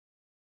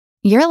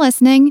You're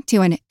listening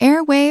to an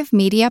Airwave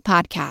Media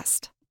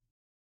Podcast.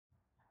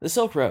 The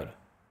Silk Road,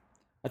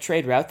 a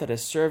trade route that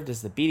has served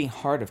as the beating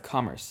heart of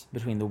commerce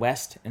between the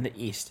West and the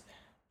East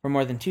for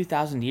more than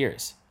 2,000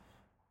 years.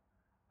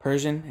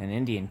 Persian and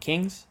Indian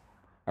kings,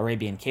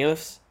 Arabian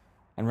caliphs,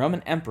 and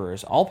Roman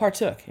emperors all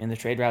partook in the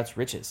trade route's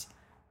riches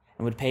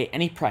and would pay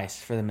any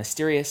price for the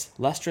mysterious,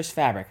 lustrous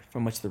fabric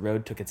from which the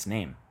road took its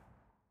name,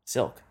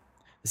 silk,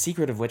 the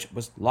secret of which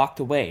was locked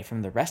away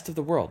from the rest of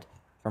the world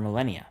for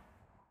millennia.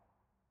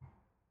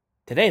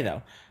 Today,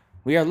 though,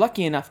 we are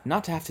lucky enough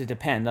not to have to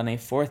depend on a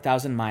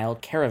 4,000-mile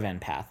caravan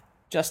path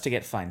just to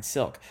get fine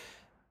silk.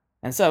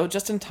 And so,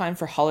 just in time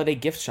for holiday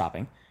gift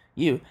shopping,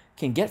 you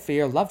can get for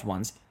your loved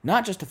ones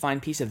not just a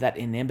fine piece of that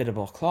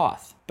inimitable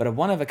cloth, but a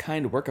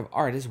one-of-a-kind work of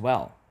art as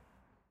well.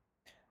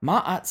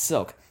 Ma'at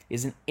Silk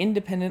is an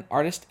independent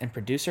artist and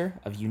producer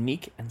of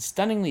unique and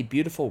stunningly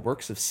beautiful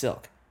works of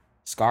silk,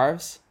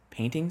 scarves,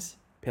 paintings,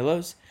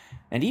 pillows,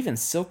 and even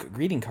silk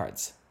greeting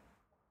cards.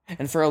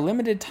 And for a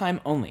limited time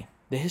only,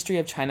 the History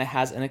of China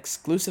has an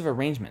exclusive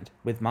arrangement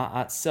with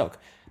Ma'at Silk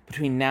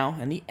between now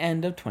and the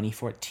end of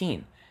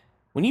 2014.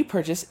 When you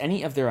purchase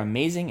any of their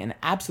amazing and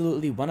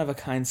absolutely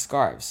one-of-a-kind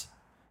scarves,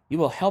 you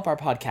will help our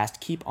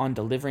podcast keep on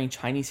delivering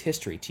Chinese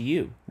history to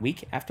you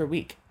week after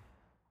week.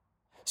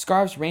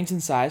 Scarves range in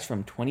size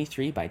from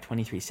 23 by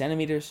 23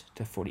 centimeters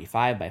to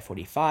 45 by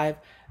 45,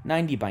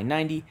 90 by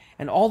 90,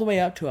 and all the way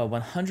up to a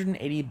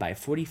 180 by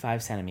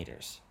 45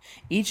 centimeters.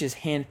 Each is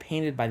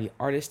hand-painted by the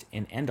artist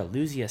in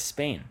Andalusia,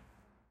 Spain.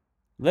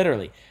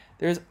 Literally,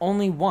 there is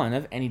only one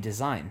of any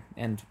design,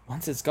 and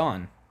once it's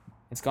gone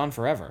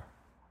forever.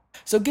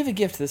 So give a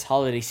gift this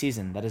holiday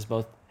season that is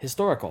both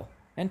historical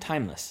and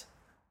timeless.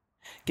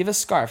 Give a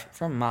scarf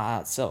from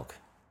Ma'at Silk.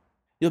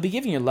 You'll be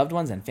giving your loved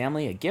ones and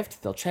family a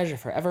gift they'll treasure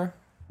forever,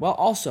 while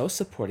also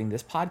supporting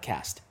this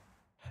podcast.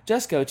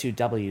 Just go to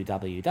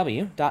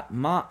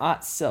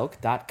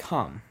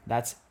www.maatsilk.com.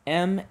 That's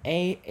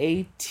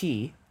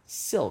M-A-A-T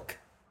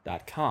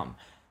silk.com.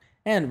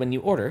 And when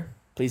you order,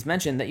 please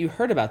mention that you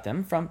heard about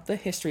them from the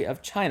History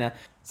of China,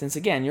 since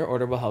again, your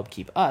order will help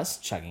keep us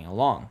chugging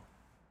along.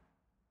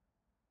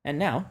 And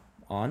now,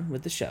 on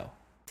with the show.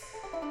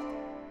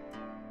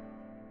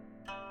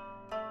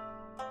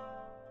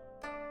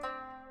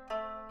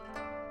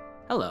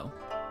 Hello,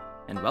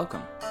 and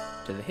welcome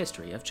to the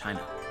History of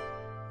China.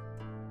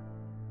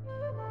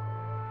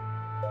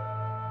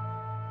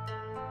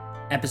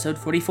 Episode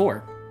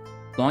 44,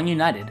 Long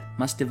United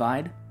Must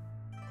Divide,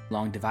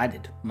 Long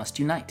Divided Must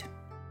Unite.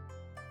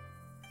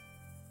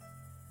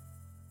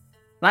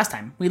 Last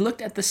time, we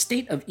looked at the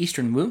state of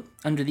Eastern Wu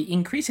under the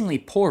increasingly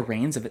poor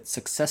reigns of its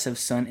successive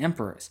Sun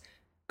emperors,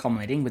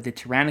 culminating with the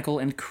tyrannical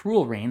and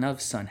cruel reign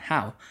of Sun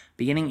Hao,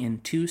 beginning in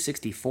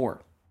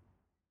 264.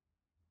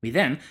 We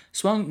then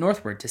swung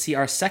northward to see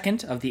our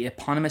second of the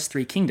eponymous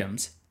three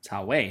kingdoms,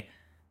 Cao Wei,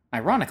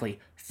 ironically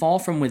fall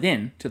from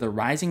within to the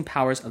rising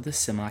powers of the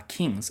Sima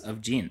kings of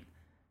Jin,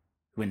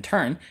 who in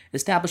turn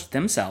established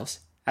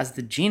themselves as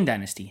the Jin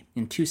dynasty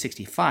in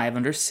 265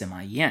 under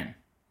Sima Yan.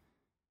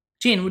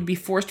 Jin would be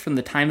forced from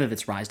the time of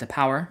its rise to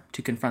power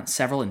to confront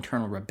several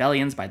internal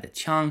rebellions by the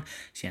Qiang,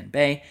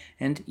 Xianbei,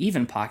 and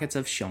even pockets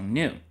of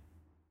Xiongnu.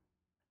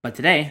 But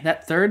today,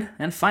 that third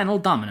and final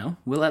domino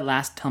will at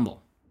last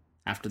tumble,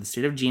 after the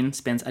state of Jin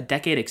spends a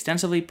decade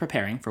extensively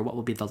preparing for what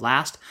will be the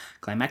last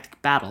climactic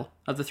battle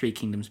of the Three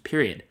Kingdoms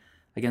period,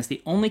 against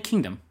the only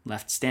kingdom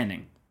left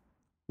standing,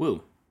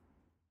 Wu.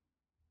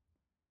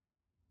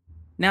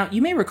 Now,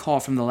 you may recall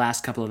from the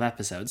last couple of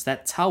episodes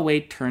that Cao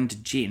Wei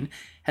turned Jin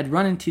had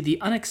run into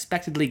the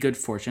unexpectedly good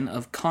fortune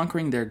of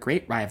conquering their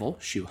great rival,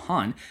 Shu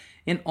Han,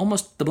 in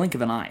almost the blink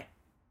of an eye.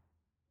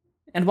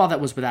 And while that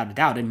was without a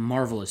doubt a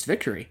marvelous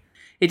victory,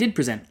 it did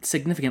present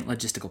significant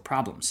logistical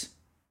problems.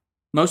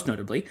 Most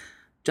notably,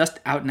 just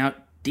out-and-out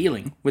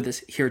dealing with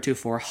this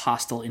heretofore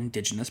hostile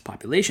indigenous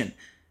population.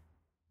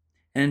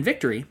 And in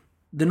victory,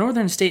 the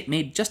northern state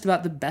made just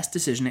about the best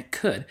decision it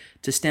could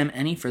to stem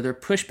any further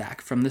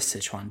pushback from the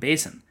Sichuan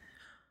Basin.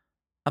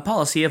 A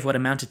policy of what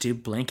amounted to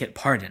blanket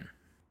pardon.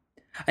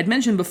 I'd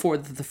mentioned before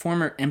that the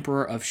former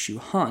emperor of Shu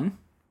Han,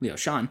 Liu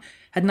Shan,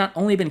 had not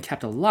only been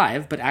kept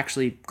alive, but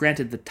actually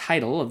granted the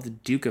title of the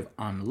Duke of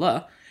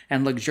Anle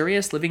and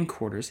luxurious living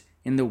quarters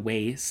in the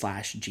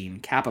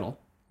Wei/Jin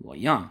capital,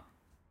 Luoyang.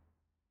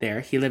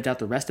 There, he lived out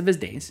the rest of his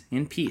days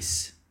in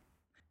peace.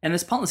 And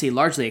this policy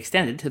largely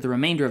extended to the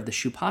remainder of the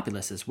Shu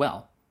populace as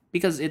well,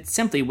 because it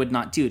simply would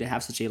not do to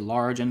have such a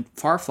large and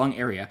far-flung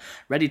area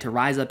ready to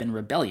rise up in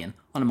rebellion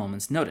on a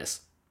moment's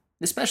notice,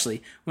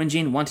 especially when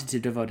Jin wanted to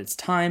devote its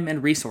time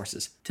and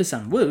resources to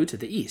Sun Wu to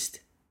the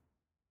east.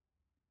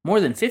 More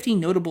than 50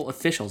 notable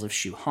officials of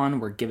Shu Han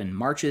were given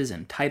marches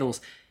and titles,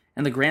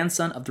 and the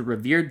grandson of the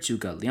revered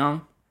Zhuge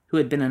Liang, who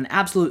had been an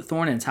absolute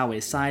thorn in Cao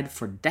Wei's side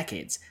for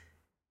decades,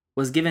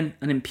 was given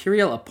an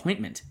imperial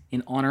appointment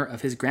in honor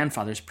of his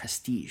grandfather's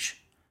prestige.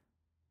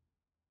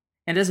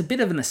 And as a bit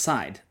of an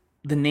aside,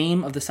 the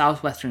name of the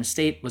southwestern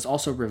state was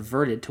also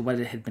reverted to what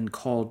it had been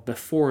called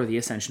before the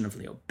ascension of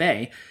Liu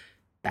Bei,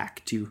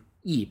 back to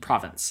Yi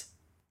province.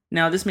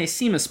 Now, this may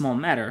seem a small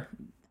matter,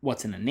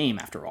 what's in a name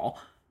after all.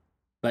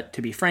 But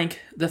to be frank,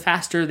 the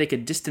faster they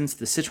could distance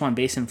the Sichuan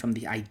Basin from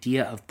the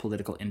idea of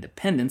political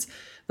independence,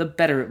 the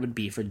better it would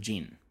be for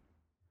Jin.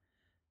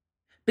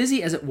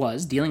 Busy as it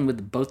was dealing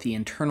with both the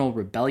internal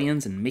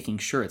rebellions and making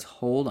sure its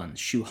hold on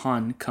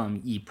Shuhan cum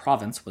Yi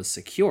province was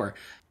secure,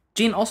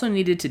 Jin also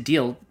needed to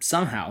deal,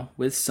 somehow,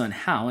 with Sun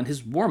Hao and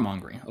his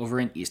warmongering over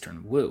in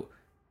eastern Wu.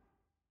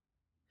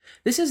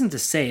 This isn't to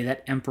say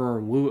that Emperor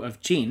Wu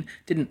of Jin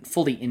didn't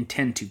fully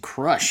intend to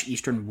crush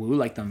eastern Wu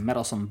like the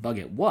meddlesome bug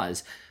it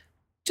was,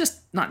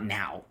 just not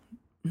now.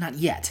 Not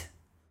yet.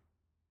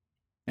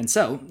 And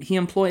so, he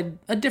employed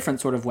a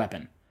different sort of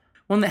weapon,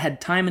 one that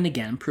had time and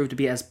again proved to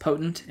be as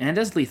potent and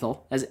as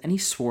lethal as any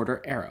sword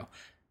or arrow.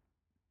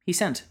 He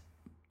sent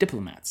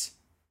diplomats.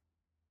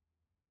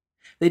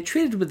 They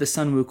treated with the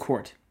Sun Wu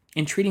court,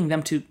 entreating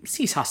them to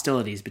cease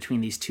hostilities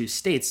between these two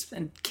states,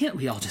 and can't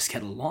we all just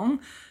get along?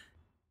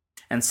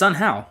 And Sun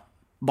Hao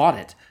bought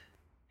it,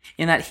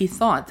 in that he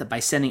thought that by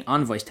sending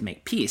envoys to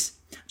make peace,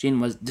 Jin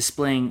was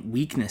displaying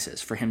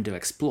weaknesses for him to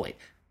exploit.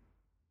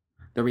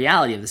 The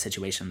reality of the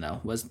situation,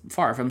 though, was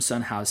far from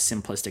Sun Hao's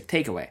simplistic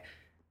takeaway.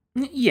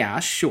 Yeah,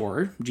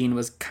 sure, Jin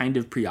was kind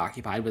of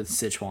preoccupied with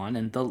Sichuan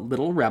and the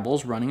little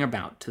rebels running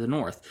about to the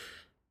north.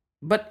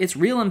 But its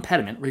real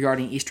impediment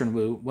regarding Eastern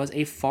Wu was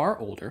a far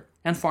older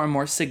and far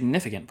more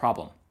significant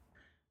problem.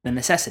 The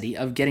necessity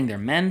of getting their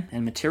men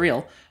and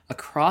material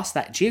across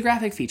that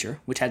geographic feature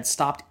which had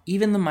stopped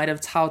even the might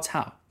of Cao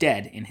Cao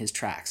dead in his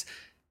tracks,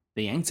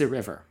 the Yangtze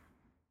River.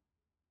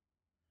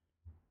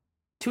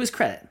 To his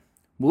credit,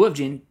 Wu of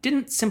Jin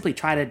didn't simply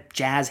try to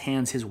jazz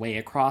hands his way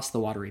across the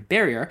watery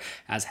barrier,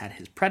 as had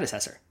his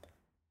predecessor.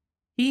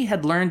 He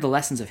had learned the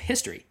lessons of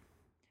history,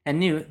 and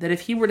knew that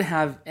if he were to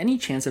have any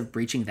chance of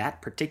breaching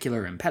that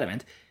particular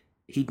impediment,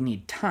 he'd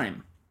need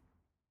time.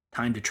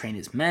 Time to train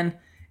his men,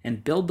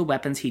 and build the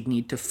weapons he'd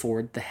need to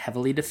ford the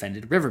heavily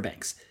defended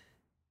riverbanks.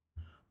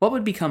 What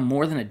would become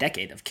more than a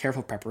decade of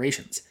careful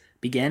preparations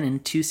began in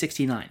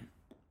 269,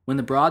 when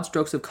the broad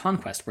strokes of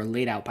conquest were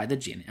laid out by the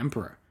Jin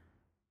emperor.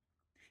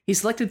 He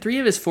selected 3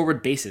 of his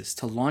forward bases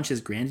to launch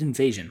his grand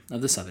invasion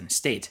of the southern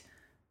state: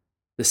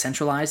 the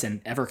centralized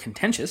and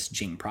ever-contentious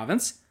Jing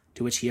province,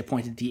 to which he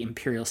appointed the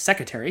imperial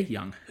secretary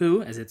Yang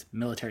Hu as its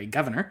military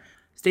governor,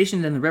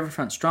 stationed in the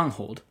riverfront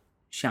stronghold,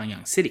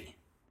 Xiangyang City.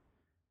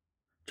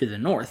 To the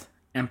north,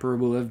 Emperor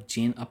Wu of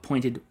Jin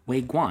appointed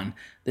Wei Guan,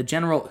 the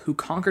general who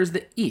conquers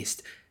the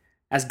east,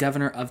 as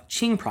governor of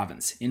Qing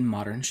province in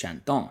modern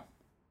Shandong.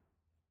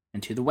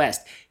 And to the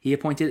west, he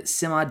appointed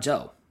Sima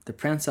Zhou, the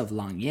prince of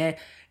Langye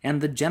and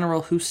the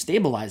general who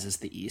stabilizes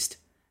the east,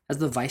 as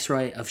the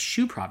viceroy of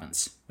Shu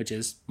province, which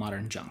is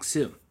modern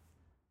Jiangsu.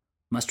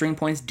 Mustering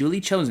points duly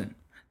chosen,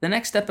 the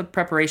next step of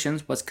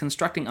preparations was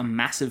constructing a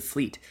massive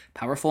fleet,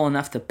 powerful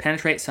enough to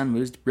penetrate Sun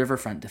Wu's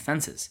riverfront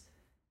defenses.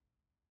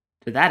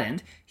 To that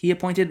end, he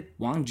appointed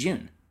Wang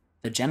Jun,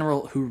 the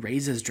general who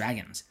raises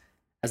dragons,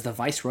 as the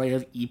viceroy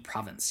of Yi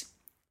province,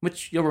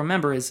 which you'll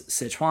remember is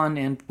Sichuan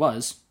and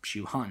was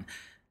Shu Han,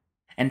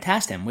 and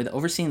tasked him with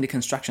overseeing the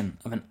construction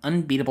of an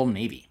unbeatable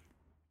navy.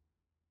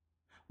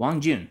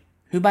 Wang Jun,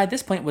 who by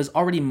this point was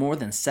already more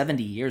than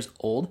 70 years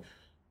old,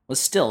 was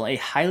still a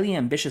highly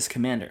ambitious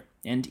commander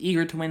and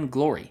eager to win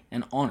glory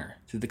and honor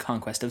through the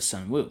conquest of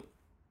Sun Wu.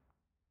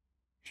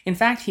 In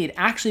fact, he had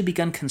actually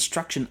begun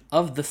construction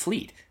of the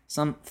fleet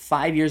some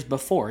 5 years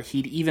before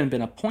he'd even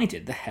been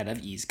appointed the head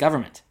of Yi's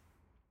government.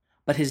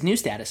 But his new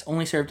status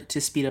only served to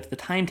speed up the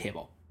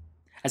timetable,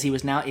 as he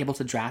was now able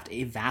to draft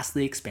a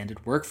vastly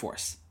expanded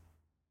workforce.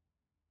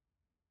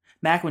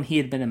 Back when he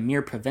had been a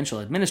mere provincial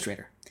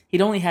administrator,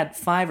 he'd only had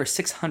 500 or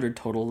 600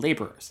 total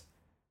laborers.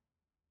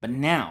 But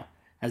now,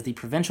 as the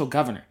provincial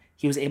governor,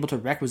 he was able to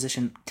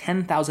requisition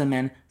 10,000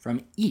 men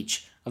from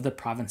each of the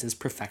province's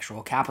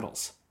prefectural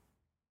capitals.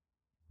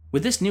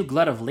 With this new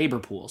glut of labor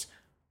pools,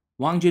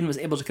 Wang Jun was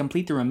able to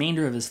complete the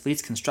remainder of his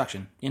fleet's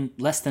construction in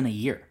less than a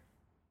year.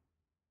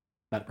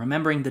 But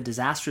remembering the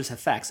disastrous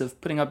effects of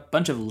putting a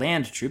bunch of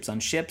land troops on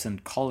ships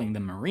and calling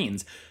them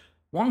Marines,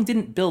 Wang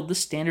didn't build the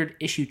standard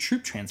issue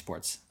troop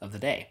transports of the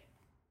day.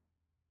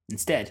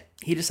 Instead,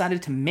 he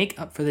decided to make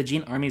up for the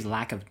Jin army's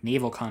lack of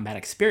naval combat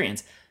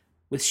experience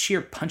with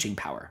sheer punching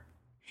power,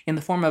 in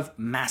the form of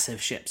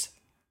massive ships,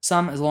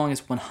 some as long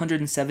as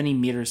 170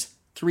 meters,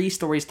 3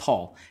 stories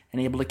tall,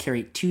 and able to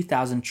carry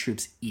 2,000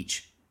 troops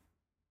each.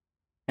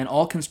 And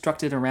all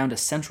constructed around a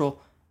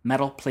central,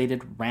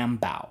 metal-plated ram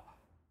bow,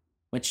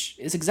 which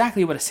is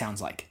exactly what it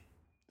sounds like.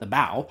 The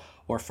bow,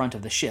 or front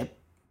of the ship,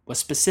 was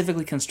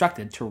specifically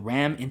constructed to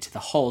ram into the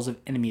hulls of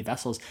enemy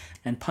vessels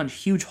and punch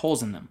huge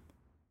holes in them,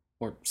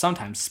 or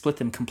sometimes split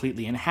them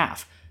completely in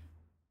half,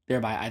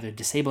 thereby either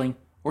disabling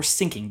or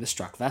sinking the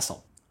struck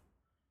vessel.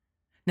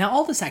 Now,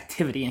 all this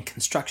activity and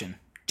construction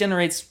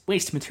generates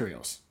waste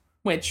materials,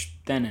 which,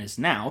 then as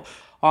now,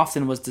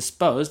 often was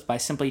disposed by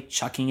simply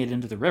chucking it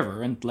into the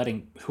river and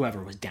letting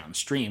whoever was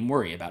downstream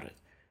worry about it.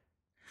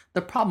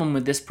 The problem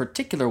with this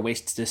particular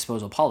waste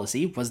disposal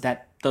policy was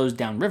that those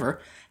downriver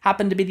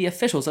happened to be the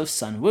officials of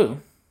Sun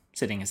Wu,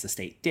 sitting as the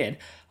state did,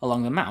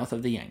 along the mouth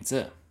of the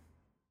Yangtze.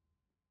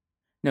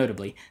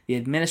 Notably, the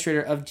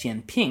administrator of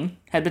Jianping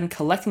had been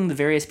collecting the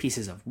various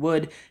pieces of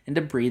wood and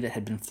debris that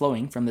had been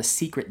flowing from the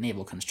secret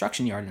naval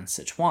construction yard in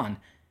Sichuan,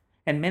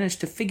 and managed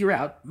to figure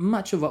out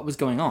much of what was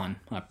going on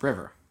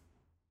upriver.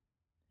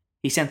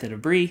 He sent the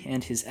debris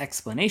and his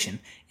explanation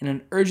in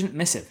an urgent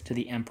missive to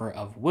the Emperor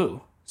of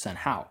Wu, Sun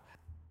Hao.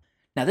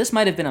 Now, this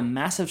might have been a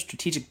massive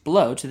strategic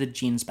blow to the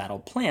Jin's battle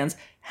plans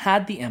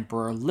had the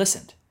Emperor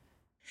listened.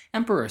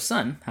 Emperor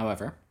Sun,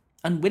 however,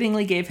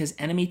 unwittingly gave his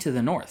enemy to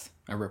the north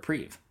a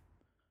reprieve.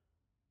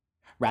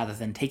 Rather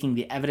than taking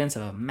the evidence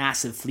of a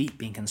massive fleet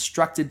being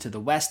constructed to the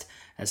west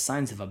as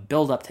signs of a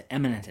build-up to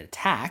imminent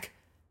attack,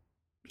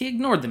 he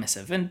ignored the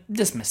missive and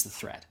dismissed the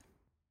threat.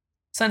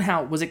 Sun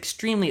Hao was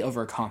extremely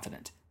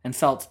overconfident and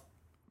felt,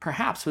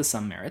 perhaps with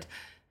some merit,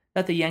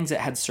 that the Yangtze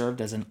had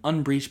served as an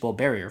unbreachable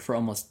barrier for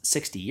almost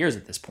 60 years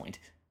at this point,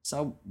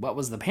 so what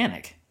was the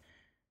panic?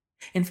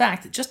 In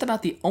fact, just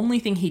about the only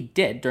thing he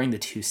did during the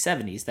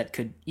 270s that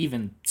could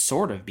even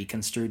sort of be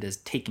construed as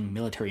taking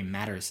military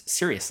matters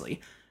seriously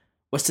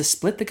was to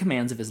split the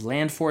commands of his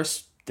land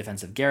force,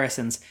 defensive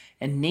garrisons,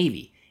 and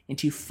navy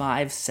into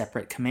 5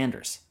 separate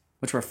commanders,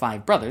 which were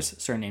 5 brothers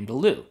surnamed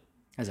Liu,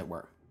 as it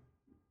were.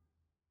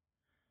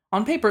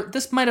 On paper,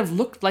 this might have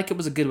looked like it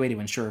was a good way to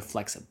ensure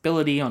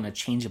flexibility on a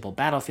changeable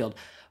battlefield,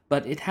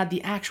 but it had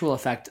the actual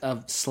effect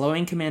of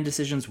slowing command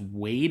decisions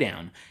way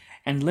down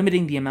and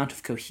limiting the amount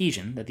of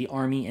cohesion that the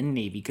army and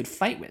navy could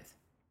fight with.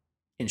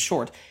 In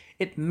short,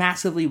 it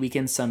massively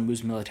weakened Sun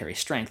Wu's military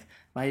strength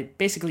by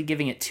basically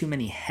giving it too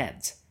many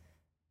heads.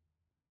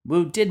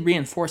 Wu did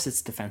reinforce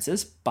its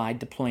defenses by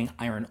deploying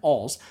iron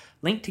awls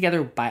linked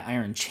together by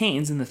iron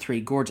chains in the 3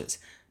 gorges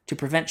to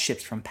prevent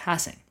ships from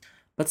passing,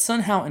 but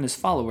Sun Hao and his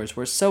followers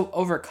were so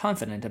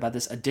overconfident about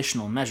this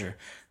additional measure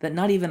that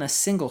not even a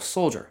single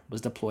soldier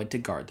was deployed to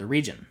guard the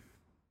region.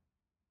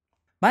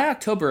 By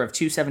October of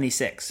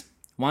 276,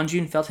 Wang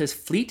Jun felt his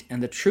fleet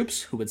and the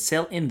troops who would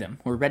sail in them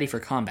were ready for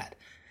combat,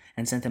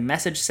 and sent a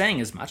message saying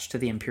as much to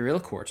the imperial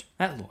court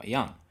at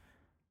Luoyang.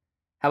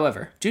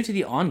 However, due to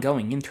the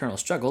ongoing internal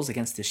struggles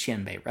against the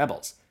Xianbei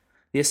rebels,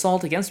 the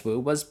assault against Wu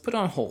was put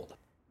on hold.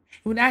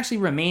 It would actually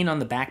remain on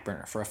the back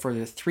burner for a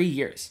further 3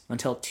 years,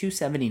 until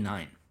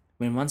 279,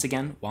 when once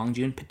again Wang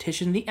Jun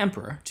petitioned the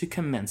emperor to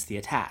commence the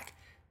attack.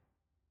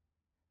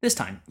 This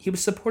time, he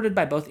was supported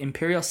by both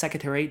Imperial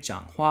Secretary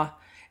Zhang Hua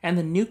and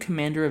the new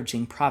commander of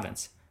Jing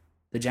province,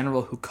 the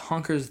general who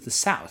conquers the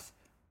south,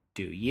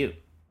 Du Yu.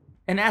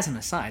 And as an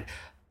aside,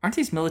 aren't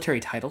these military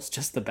titles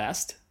just the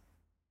best?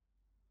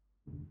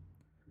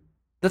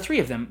 The 3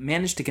 of them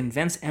managed to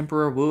convince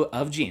Emperor Wu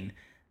of Jin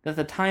that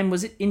the time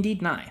was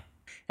indeed nigh,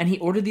 and he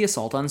ordered the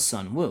assault on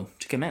Sun Wu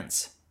to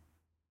commence.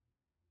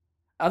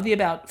 Of the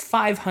about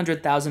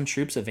 500,000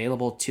 troops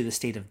available to the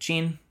state of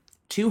Jin,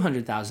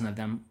 200,000 of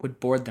them would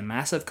board the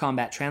massive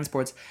combat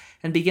transports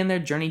and begin their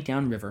journey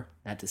downriver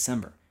that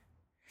December.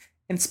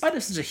 In spite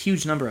of such a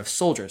huge number of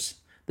soldiers,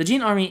 the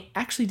Jin army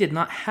actually did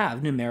not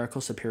have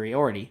numerical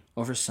superiority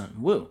over Sun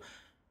Wu,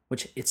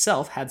 which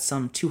itself had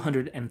some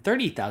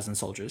 230,000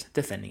 soldiers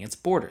defending its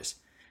borders,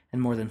 and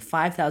more than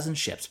 5,000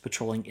 ships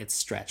patrolling its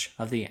stretch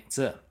of the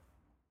Yangtze.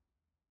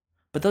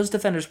 But those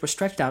defenders were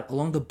stretched out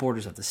along the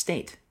borders of the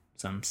state,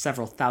 some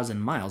several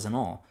thousand miles in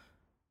all.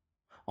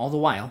 All the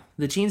while,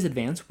 the Jin's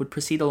advance would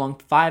proceed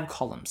along 5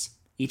 columns,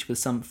 each with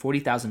some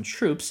 40,000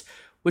 troops,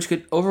 which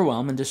could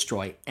overwhelm and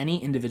destroy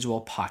any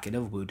individual pocket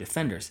of Wu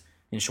defenders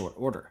in short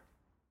order.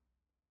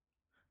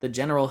 The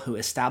general who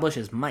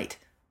establishes might,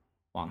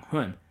 Wang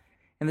Hun,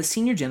 and the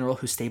senior general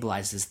who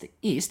stabilizes the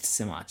east,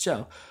 Sima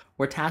Zhou,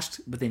 were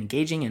tasked with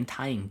engaging and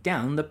tying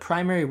down the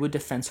primary Wu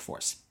defense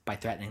force by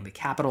threatening the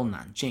capital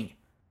Nanjing,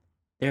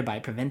 thereby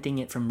preventing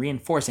it from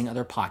reinforcing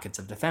other pockets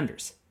of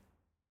defenders.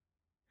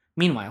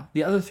 Meanwhile,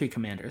 the other 3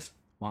 commanders,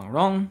 Wang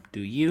Rong,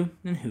 Du Yu,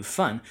 and Hu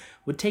Fun,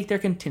 would take their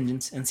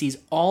contingents and seize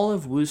all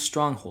of Wu's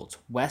strongholds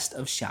west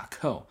of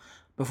Xiakou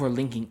before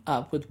linking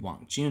up with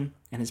Wang Jun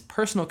and his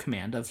personal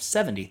command of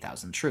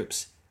 70,000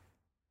 troops.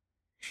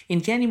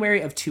 In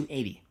January of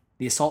 280,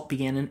 the assault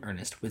began in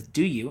earnest with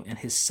Du Yu and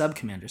his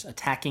sub-commanders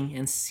attacking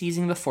and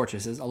seizing the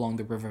fortresses along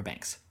the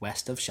riverbanks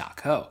west of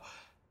Xiakou.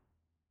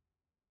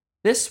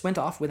 This went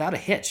off without a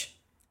hitch,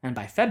 and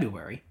by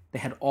February, they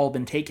had all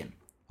been taken,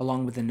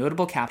 along with the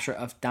notable capture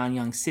of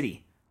Danyang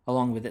City,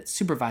 along with its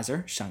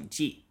supervisor, Shang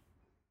Ji.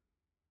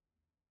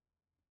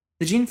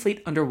 The Jin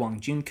fleet under Wang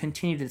Jun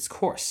continued its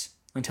course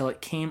until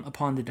it came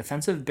upon the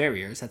defensive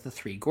barriers at the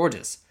 3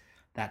 gorges,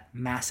 that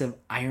massive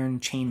iron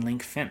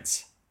chain-link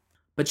fence.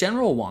 But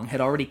General Wang had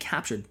already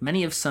captured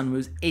many of Sun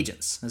Wu's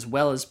agents, as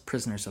well as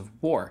prisoners of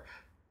war,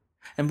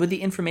 and with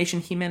the information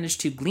he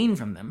managed to glean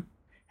from them,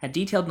 had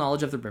detailed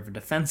knowledge of the river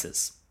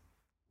defenses,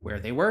 where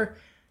they were,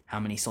 how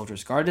many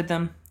soldiers guarded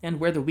them, and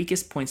where the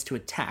weakest points to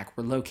attack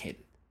were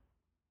located.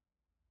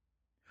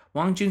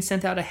 Wang Jun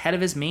sent out ahead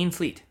of his main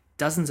fleet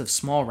dozens of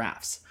small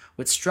rafts,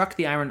 which struck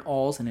the iron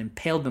awls and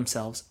impaled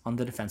themselves on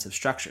the defensive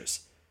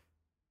structures.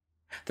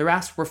 The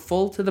rafts were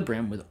full to the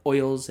brim with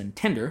oils and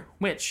tinder,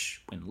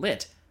 which, when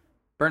lit,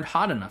 burned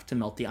hot enough to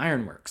melt the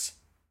ironworks.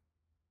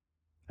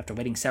 After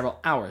waiting several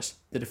hours,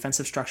 the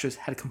defensive structures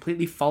had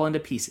completely fallen to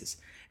pieces,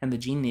 and the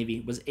Jin Navy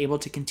was able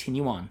to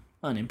continue on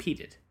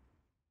unimpeded.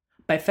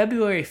 By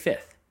February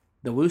 5th,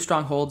 the Wu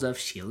strongholds of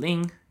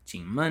Xiling,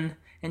 Jingmen,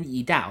 and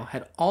Yidao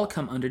had all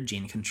come under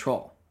Jin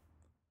control.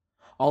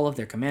 All of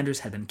their commanders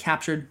had been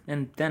captured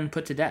and then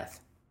put to death,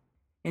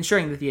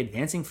 ensuring that the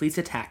advancing fleet's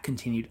attack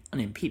continued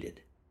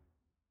unimpeded.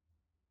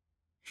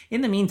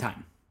 In the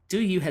meantime, Du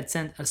Yu had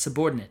sent a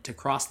subordinate to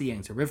cross the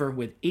Yangtze River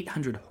with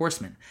 800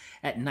 horsemen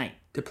at night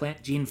to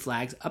plant Jin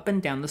flags up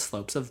and down the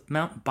slopes of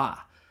Mount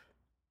Ba.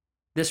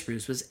 This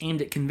ruse was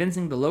aimed at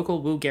convincing the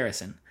local Wu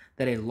garrison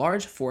that a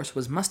large force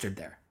was mustered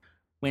there,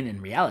 when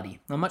in reality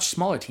a much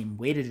smaller team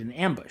waited in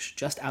ambush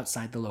just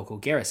outside the local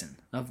garrison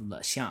of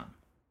Lexiang.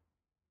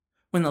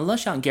 When the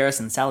Lexiang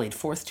garrison sallied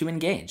forth to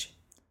engage,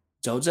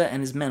 Zhou Ze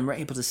and his men were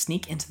able to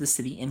sneak into the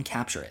city and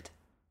capture it.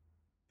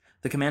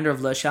 The commander of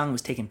Lexiang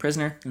was taken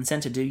prisoner and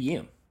sent to Du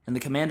Yu, and the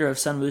commander of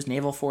Sun Wu's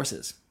naval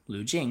forces,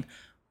 Lu Jing,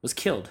 was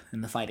killed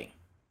in the fighting.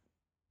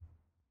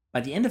 By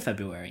the end of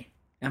February,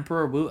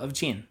 Emperor Wu of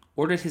Jin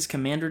ordered his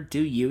commander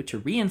Du Yu to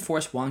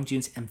reinforce Wang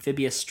Jun's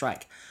amphibious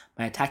strike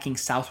by attacking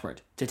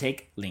southward to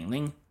take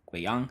Lingling,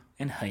 Guiyang,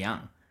 and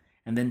Heyang,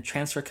 and then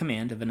transfer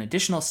command of an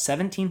additional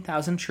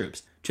 17,000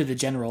 troops to the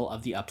general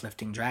of the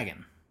uplifting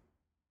dragon.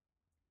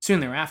 Soon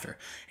thereafter,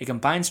 a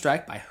combined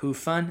strike by Hu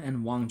Fen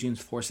and Wang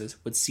Jun's forces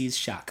would seize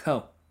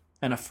Xiakou,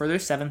 and a further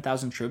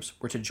 7,000 troops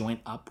were to join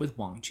up with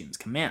Wang Jun's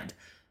command.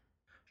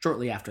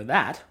 Shortly after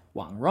that,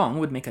 Wang Rong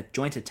would make a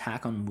joint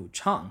attack on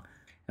Wuchang,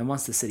 and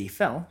once the city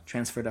fell,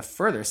 transferred a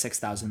further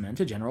 6,000 men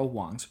to General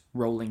Wang's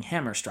rolling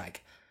hammer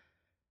strike.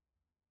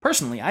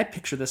 Personally, I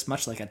picture this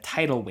much like a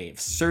tidal wave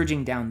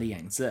surging down the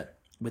Yangtze,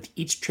 with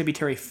each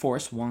tributary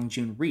force Wang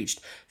Jun reached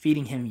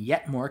feeding him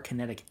yet more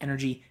kinetic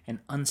energy and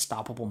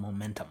unstoppable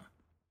momentum.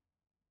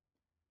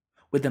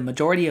 With the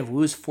majority of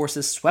Wu's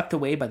forces swept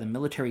away by the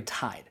military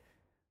tide,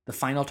 the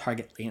final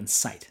target lay in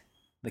sight,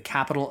 the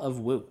capital of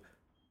Wu,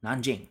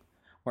 Nanjing,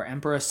 where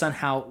Emperor Sun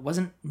Hao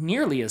wasn't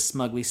nearly as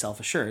smugly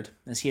self-assured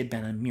as he had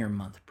been a mere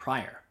month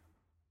prior.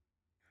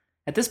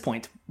 At this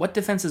point, what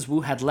defenses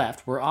Wu had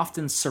left were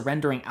often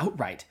surrendering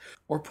outright,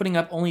 or putting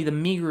up only the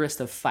meagerest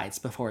of fights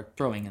before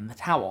throwing in the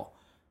towel.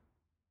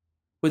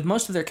 With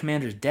most of their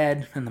commanders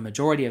dead and the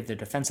majority of their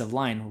defensive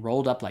line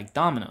rolled up like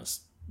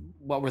dominoes,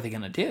 what were they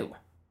going to do?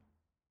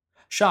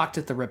 Shocked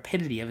at the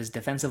rapidity of his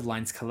defensive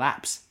line's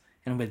collapse,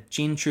 and with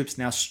Jin troops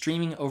now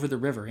streaming over the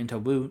river into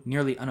Wu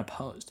nearly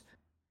unopposed,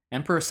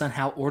 Emperor Sun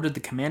Hao ordered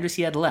the commanders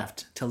he had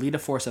left to lead a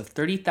force of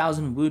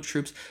 30,000 Wu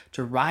troops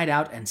to ride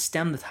out and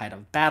stem the tide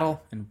of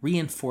battle and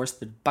reinforce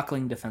the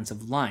buckling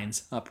defensive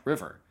lines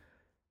upriver.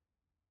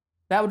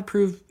 That would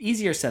prove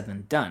easier said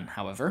than done,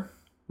 however,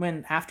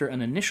 when after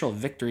an initial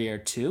victory or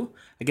two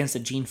against a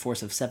Jin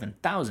force of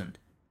 7,000,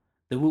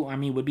 the Wu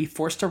army would be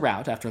forced to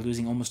rout after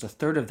losing almost a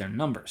third of their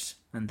numbers,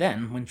 and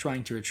then, when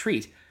trying to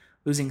retreat,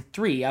 losing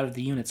 3 out of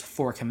the unit's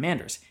 4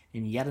 commanders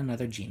in yet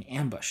another Jin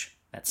ambush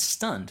that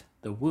stunned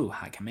the Wu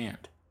high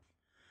command.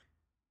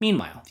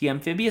 Meanwhile, the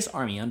amphibious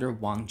army under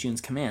Wang Jun's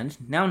command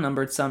now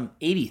numbered some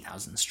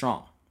 80,000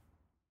 strong.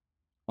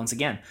 Once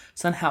again,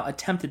 Sun Hao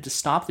attempted to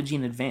stop the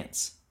Jin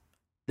advance,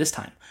 this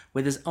time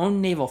with his own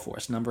naval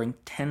force numbering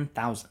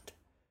 10,000.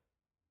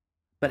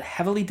 But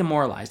heavily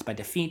demoralized by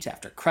defeat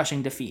after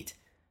crushing defeat,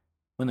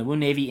 when the Wu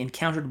Navy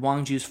encountered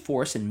Wang Jun's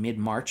force in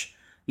mid-March,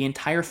 the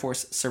entire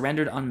force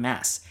surrendered en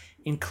masse,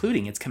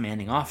 including its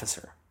commanding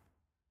officer.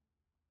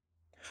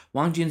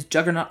 Wang Jun's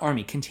juggernaut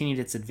army continued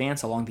its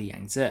advance along the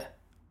Yangtze,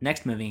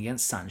 next moving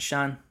against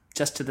Sanshan,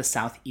 just to the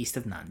southeast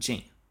of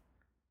Nanjing.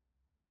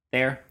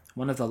 There,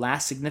 one of the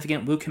last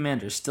significant Wu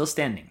commanders still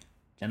standing,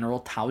 General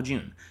Tao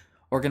Jun,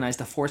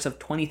 organized a force of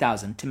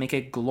 20,000 to make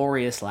a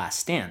glorious last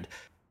stand.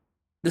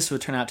 This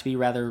would turn out to be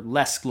rather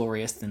less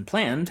glorious than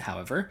planned,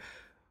 however,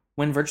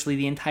 when virtually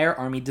the entire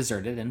army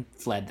deserted and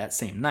fled that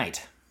same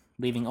night,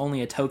 leaving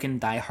only a token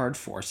die-hard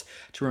force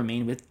to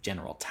remain with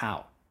General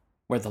Tao,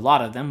 where the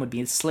lot of them would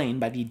be slain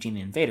by the Jin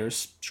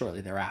invaders shortly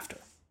thereafter.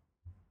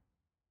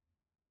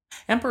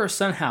 Emperor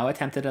Sun Hao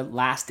attempted a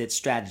last-ditch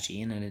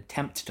strategy in an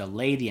attempt to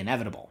delay the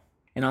inevitable,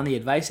 and on the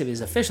advice of his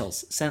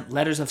officials sent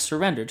letters of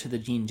surrender to the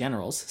Jin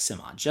generals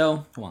Sima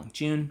Zhou, Wang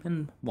Jun,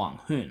 and Wang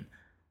Hun.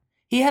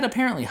 He had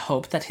apparently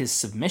hoped that his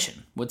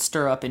submission would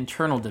stir up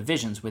internal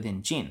divisions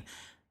within Jin,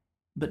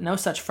 but no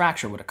such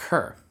fracture would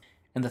occur,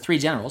 and the 3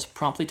 generals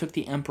promptly took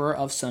the Emperor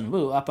of Sun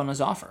Wu up on his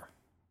offer.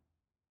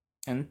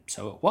 And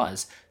so it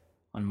was.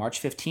 On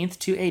March 15th,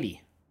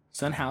 280,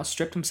 Sun Hao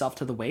stripped himself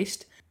to the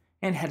waist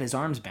and had his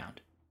arms bound,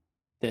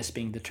 this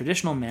being the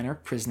traditional manner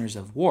prisoners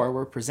of war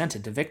were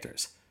presented to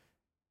victors.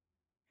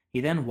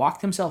 He then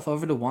walked himself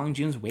over to Wang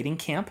Jun's waiting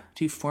camp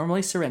to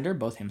formally surrender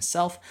both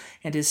himself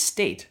and his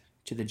state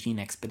to the Jin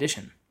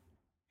expedition.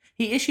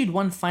 He issued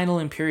one final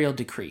imperial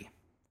decree,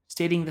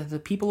 stating that the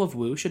people of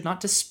Wu should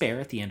not despair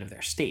at the end of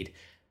their state,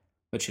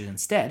 but should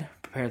instead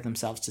prepare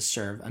themselves to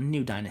serve a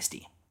new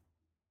dynasty.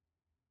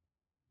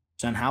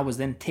 Sun Hao was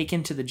then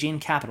taken to the Jin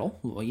capital,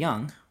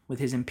 Luoyang, with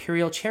his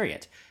imperial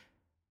chariot,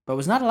 but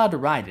was not allowed to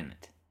ride in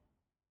it.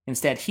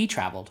 Instead, he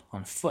traveled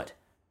on foot,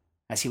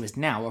 as he was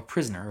now a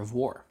prisoner of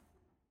war.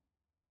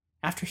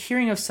 After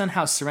hearing of Sun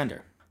Hao's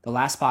surrender, the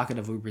last pocket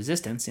of Wu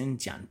resistance in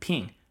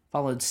Jianping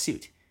followed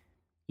suit,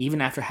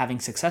 even after having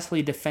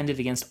successfully defended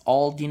against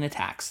all Jin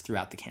attacks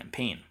throughout the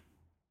campaign.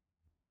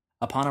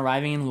 Upon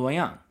arriving in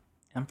Luoyang,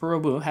 Emperor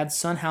Wu had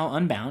Sun Hao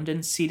unbound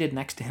and seated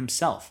next to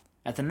himself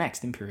at the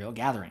next imperial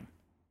gathering.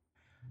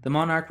 The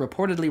monarch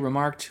reportedly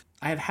remarked,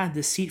 "I have had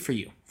this seat for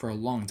you for a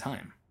long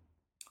time."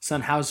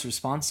 Sun Hao's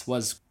response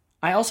was,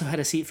 "I also had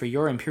a seat for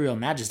your imperial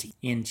majesty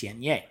in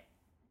Jianye,"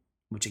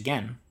 which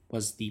again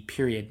was the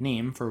period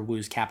name for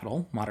Wu's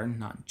capital, modern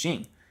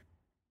Nanjing.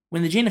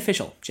 When the Jin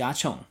official, Jia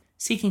Chong,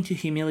 seeking to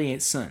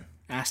humiliate Sun,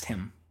 asked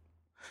him,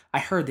 "I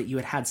heard that you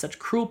had had such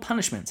cruel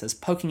punishments as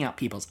poking out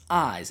people's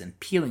eyes and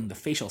peeling the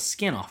facial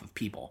skin off of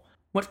people.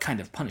 What kind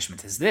of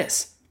punishment is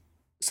this?"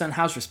 Sun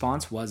Hao's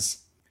response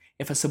was,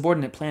 "If a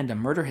subordinate planned to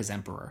murder his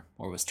emperor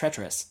or was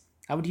treacherous,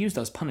 I would use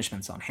those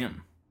punishments on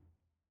him."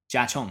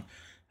 Jia Chong,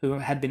 who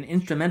had been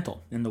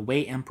instrumental in the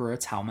Wei Emperor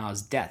Cao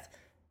Mao's death,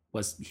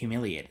 was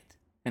humiliated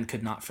and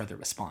could not further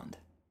respond.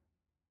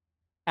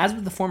 As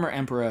with the former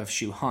emperor of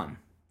Shu Han,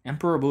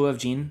 Emperor Wu of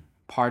Jin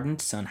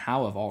pardoned Sun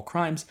Hao of all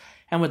crimes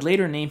and would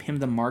later name him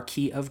the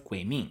Marquis of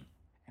Guiming,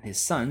 and his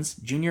sons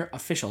junior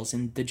officials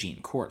in the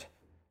Jin court.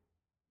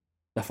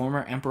 The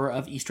former emperor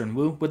of Eastern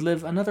Wu would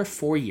live another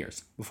 4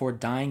 years before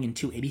dying in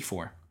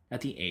 284 at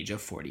the age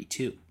of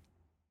 42.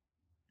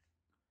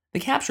 The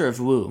capture of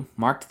Wu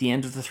marked the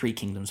end of the Three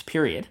Kingdoms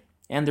period,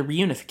 and the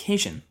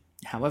reunification,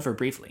 however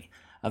briefly,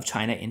 of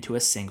China into a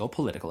single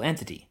political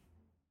entity.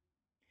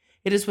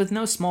 It is with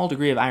no small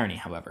degree of irony,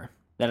 however,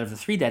 that of the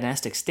three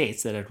dynastic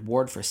states that had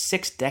warred for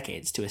 6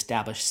 decades to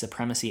establish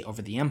supremacy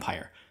over the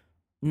empire,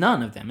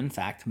 none of them, in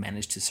fact,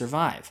 managed to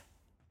survive.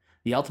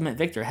 The ultimate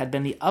victor had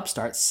been the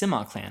upstart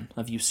Sima clan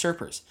of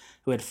usurpers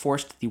who had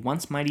forced the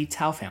once mighty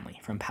Cao family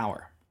from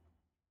power.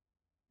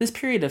 This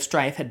period of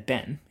strife had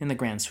been, in the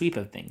grand sweep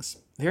of things,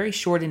 very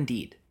short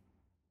indeed.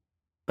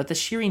 But the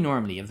sheer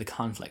enormity of the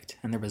conflict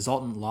and the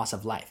resultant loss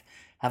of life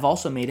have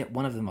also made it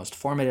one of the most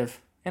formative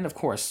and, of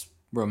course,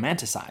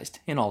 romanticized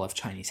in all of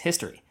Chinese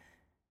history.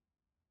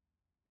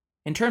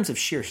 In terms of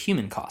sheer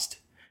human cost,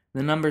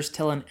 the numbers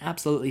tell an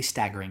absolutely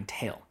staggering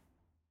tale.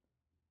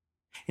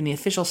 In the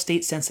official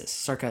state census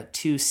circa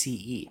 2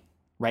 CE,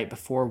 right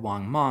before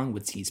Wang Mang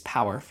would seize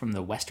power from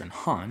the Western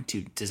Han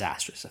to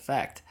disastrous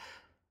effect,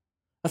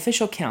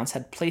 official counts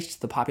had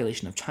placed the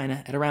population of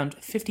China at around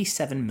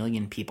 57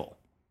 million people.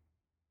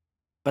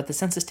 But the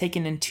census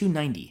taken in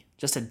 290,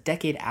 just a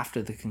decade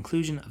after the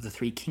conclusion of the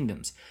Three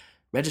Kingdoms,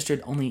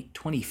 registered only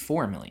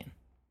 24 million,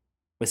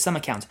 with some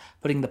accounts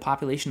putting the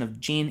population of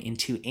Jin in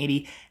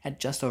 280 at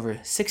just over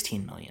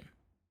 16 million.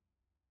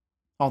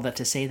 All that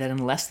to say that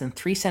in less than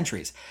 3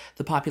 centuries,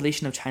 the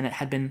population of China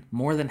had been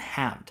more than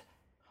halved,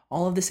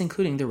 all of this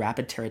including the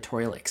rapid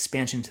territorial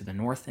expansion to the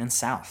north and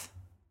south.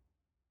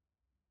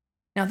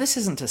 Now, this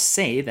isn't to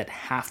say that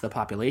half the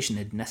population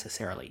had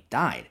necessarily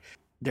died.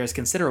 There is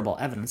considerable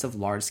evidence of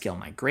large-scale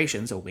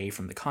migrations away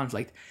from the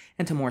conflict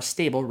and to more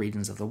stable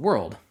regions of the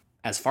world,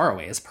 as far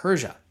away as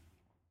Persia.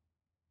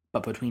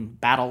 But between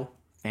battle,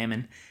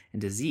 famine,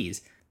 and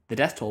disease, the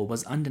death toll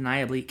was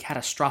undeniably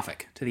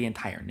catastrophic to the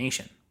entire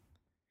nation.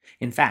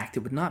 In fact,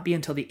 it would not be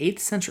until the 8th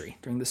century,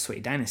 during the Sui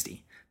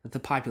dynasty, that the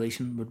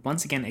population would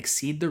once again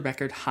exceed the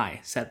record high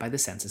set by the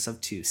census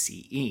of 2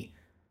 CE.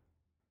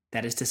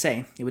 That is to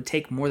say, it would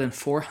take more than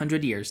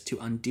 400 years to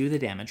undo the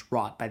damage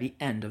wrought by the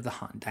end of the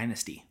Han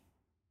dynasty.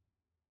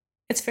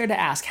 It's fair to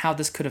ask how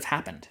this could have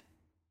happened.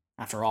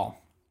 After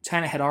all,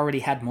 China had already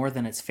had more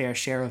than its fair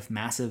share of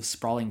massive,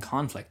 sprawling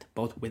conflict,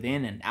 both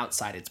within and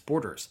outside its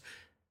borders.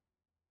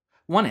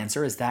 One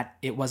answer is that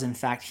it was in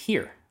fact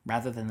here,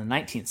 rather than the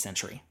 19th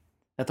century,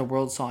 that the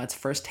world saw its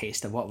first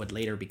taste of what would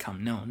later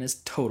become known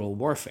as total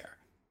warfare.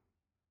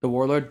 The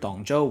warlord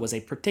Dong Zhou was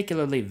a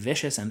particularly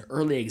vicious and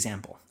early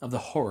example of the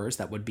horrors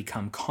that would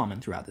become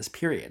common throughout this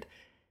period,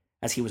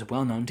 as he was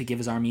well known to give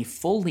his army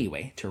full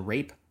leeway to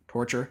rape,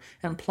 torture,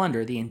 and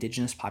plunder the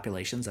indigenous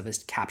populations of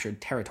his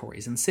captured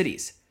territories and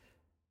cities.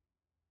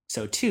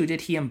 So too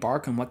did he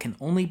embark on what can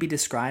only be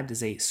described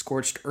as a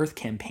scorched earth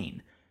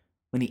campaign,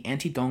 when the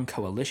anti-Dong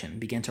coalition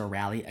began to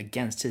rally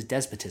against his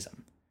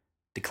despotism,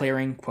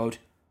 declaring, quote,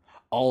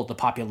 "All the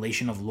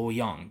population of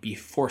Luoyang be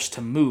forced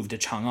to move to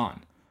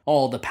Chang'an.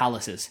 All the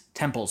palaces,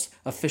 temples,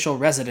 official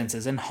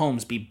residences, and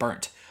homes be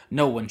burnt.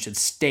 No one should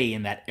stay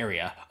in that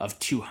area of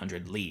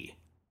 200 li."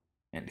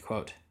 End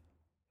quote.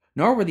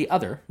 Nor were the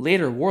other,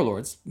 later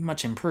warlords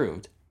much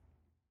improved.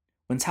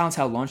 When Cao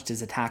Cao launched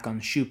his attack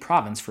on Shu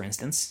province, for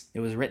instance, it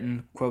was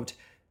written, quote,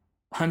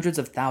 "Hundreds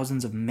of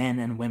thousands of men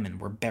and women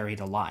were buried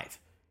alive.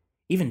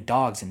 Even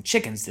dogs and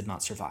chickens did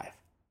not survive.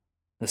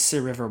 The Si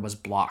River was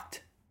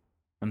blocked.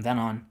 From then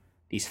on,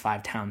 these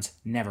 5 towns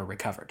never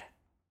recovered."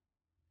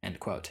 End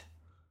quote.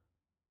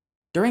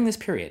 During this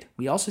period,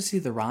 we also see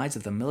the rise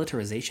of the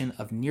militarization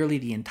of nearly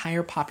the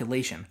entire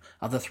population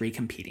of the 3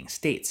 competing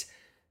states.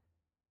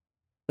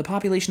 The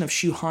population of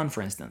Shu Han,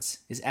 for instance,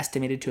 is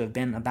estimated to have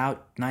been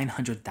about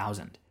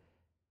 900,000,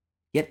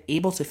 yet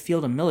able to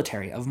field a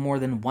military of more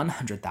than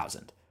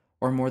 100,000,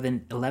 or more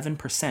than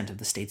 11% of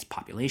the state's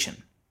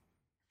population.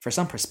 For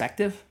some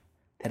perspective,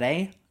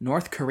 today,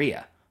 North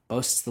Korea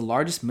boasts the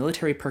largest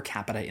military per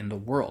capita in the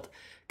world,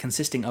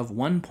 consisting of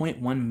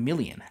 1.1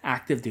 million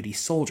active duty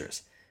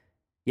soldiers.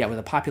 Yet with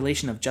a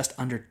population of just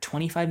under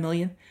 25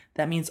 million,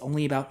 that means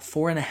only about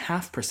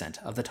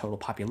 4.5% of the total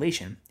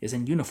population is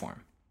in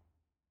uniform.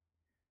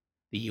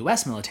 The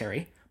US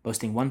military,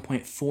 boasting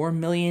 1.4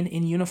 million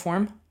in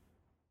uniform,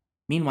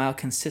 meanwhile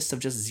consists of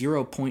just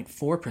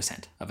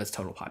 0.4% of its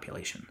total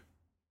population.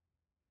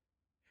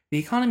 The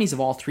economies of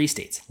all three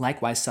states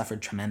likewise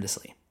suffered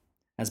tremendously,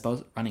 as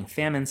both running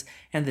famines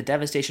and the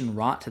devastation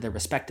wrought to their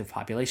respective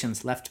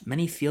populations left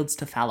many fields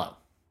to fallow.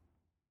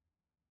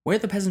 Where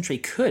the peasantry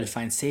could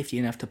find safety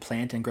enough to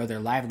plant and grow their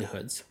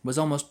livelihoods was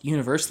almost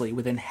universally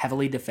within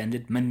heavily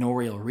defended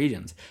manorial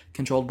regions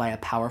controlled by a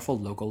powerful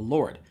local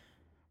lord,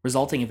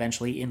 resulting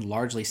eventually in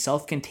largely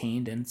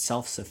self-contained and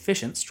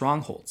self-sufficient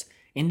strongholds,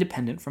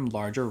 independent from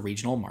larger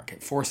regional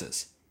market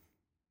forces.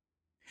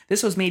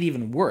 This was made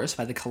even worse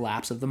by the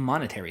collapse of the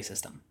monetary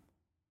system.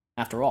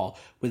 After all,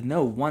 with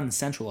no one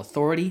central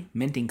authority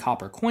minting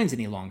copper coins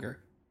any longer,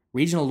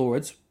 regional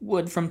lords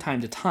would from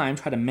time to time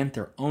try to mint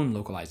their own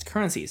localized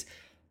currencies,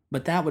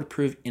 but that would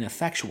prove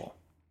ineffectual,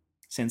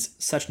 since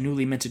such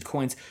newly minted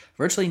coins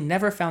virtually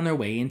never found their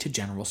way into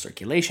general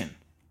circulation.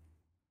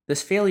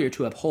 This failure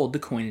to uphold the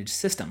coinage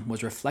system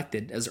was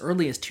reflected as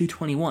early as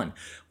 221,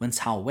 when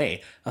Cao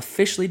Wei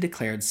officially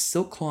declared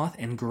silk cloth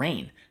and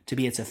grain to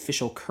be its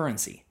official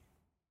currency,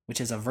 which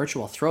is a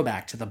virtual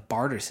throwback to the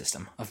barter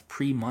system of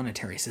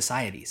pre-monetary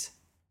societies.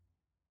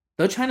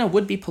 Though China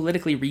would be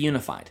politically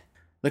reunified,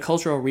 the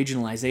cultural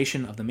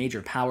regionalization of the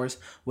major powers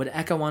would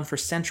echo on for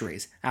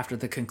centuries after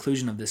the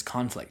conclusion of this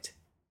conflict.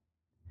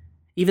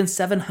 Even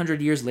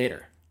 700 years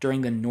later,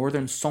 during the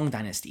Northern Song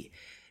dynasty,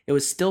 it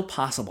was still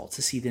possible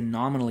to see the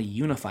nominally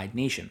unified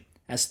nation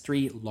as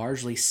three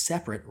largely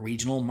separate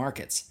regional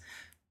markets.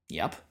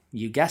 Yep,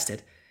 you guessed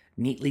it,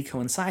 neatly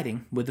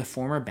coinciding with the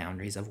former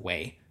boundaries of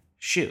Wei,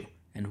 Shu,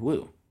 and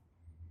Wu.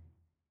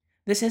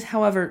 This is,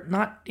 however,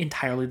 not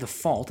entirely the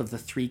fault of the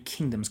Three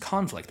Kingdoms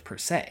conflict per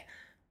se.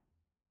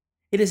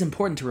 It is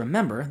important to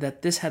remember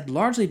that this had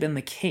largely been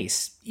the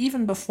case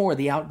even before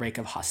the outbreak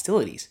of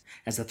hostilities,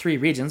 as the three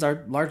regions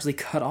are largely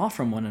cut off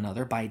from one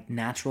another by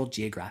natural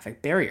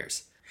geographic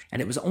barriers,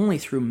 and it was only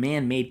through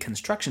man-made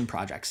construction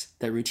projects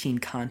that routine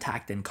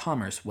contact and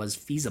commerce was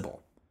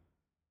feasible.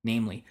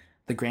 Namely,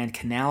 the Grand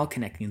Canal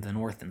connecting the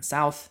north and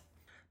south,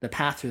 the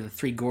path through the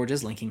Three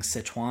Gorges linking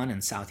Sichuan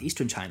and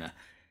southeastern China,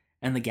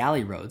 and the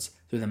galley roads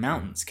through the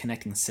mountains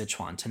connecting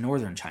Sichuan to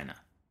northern China.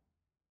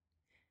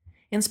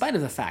 In spite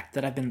of the fact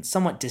that I've been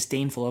somewhat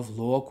disdainful of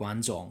Luo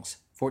Guanzong's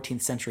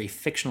 14th century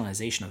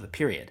fictionalization of the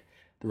period,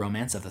 The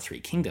Romance of the Three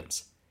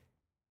Kingdoms,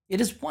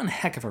 it is one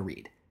heck of a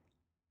read.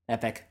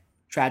 Epic,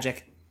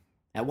 tragic,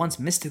 at once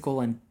mystical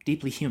and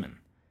deeply human.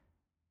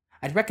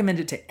 I'd recommend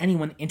it to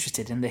anyone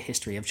interested in the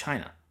history of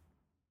China.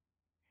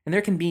 And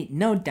there can be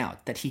no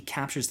doubt that he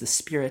captures the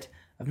spirit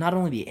of not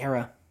only the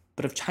era,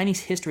 but of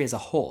Chinese history as a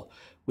whole,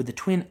 with the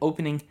twin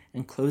opening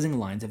and closing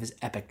lines of his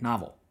epic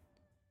novel.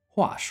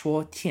 话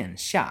说天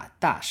下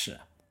大事，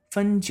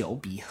分久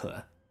必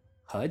合，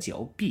合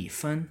久必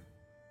分.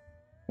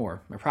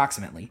 Or,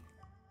 approximately,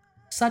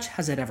 such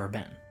has it ever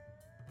been.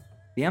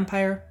 The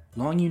empire,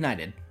 long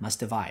united, must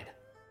divide,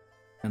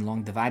 and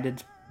long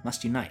divided,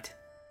 must unite.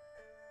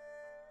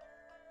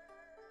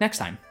 Next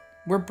time,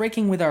 we're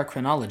breaking with our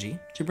chronology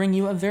to bring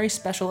you a very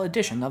special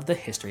edition of the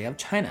history of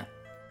China,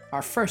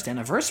 our first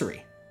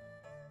anniversary.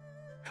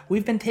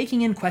 We've been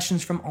taking in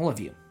questions from all of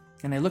you,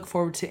 and I look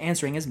forward to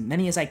answering as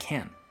many as I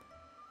can.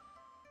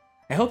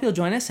 I hope you'll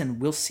join us, and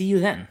we'll see you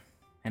then.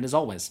 And as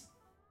always,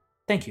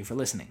 thank you for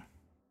listening.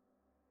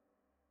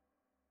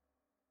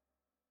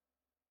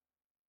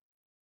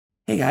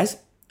 Hey guys,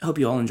 hope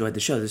you all enjoyed the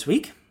show this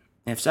week.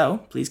 If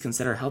so, please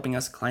consider helping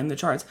us climb the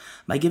charts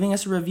by giving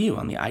us a review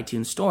on the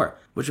iTunes Store,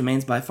 which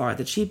remains by far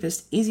the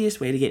cheapest,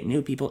 easiest way to get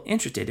new people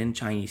interested in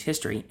Chinese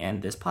history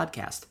and this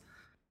podcast.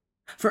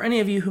 For any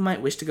of you who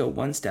might wish to go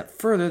one step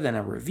further than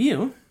a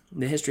review,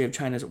 the History of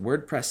China's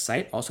WordPress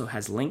site also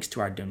has links to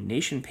our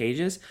donation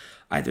pages,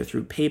 either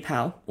through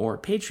PayPal or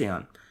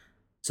Patreon.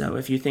 So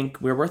if you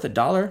think we're worth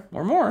 $1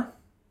 or more,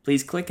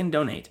 please click and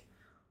donate.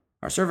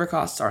 Our server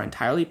costs are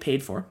entirely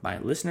paid for by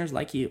listeners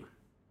like you.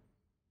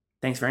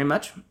 Thanks very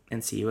much,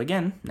 and see you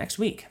again next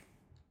week.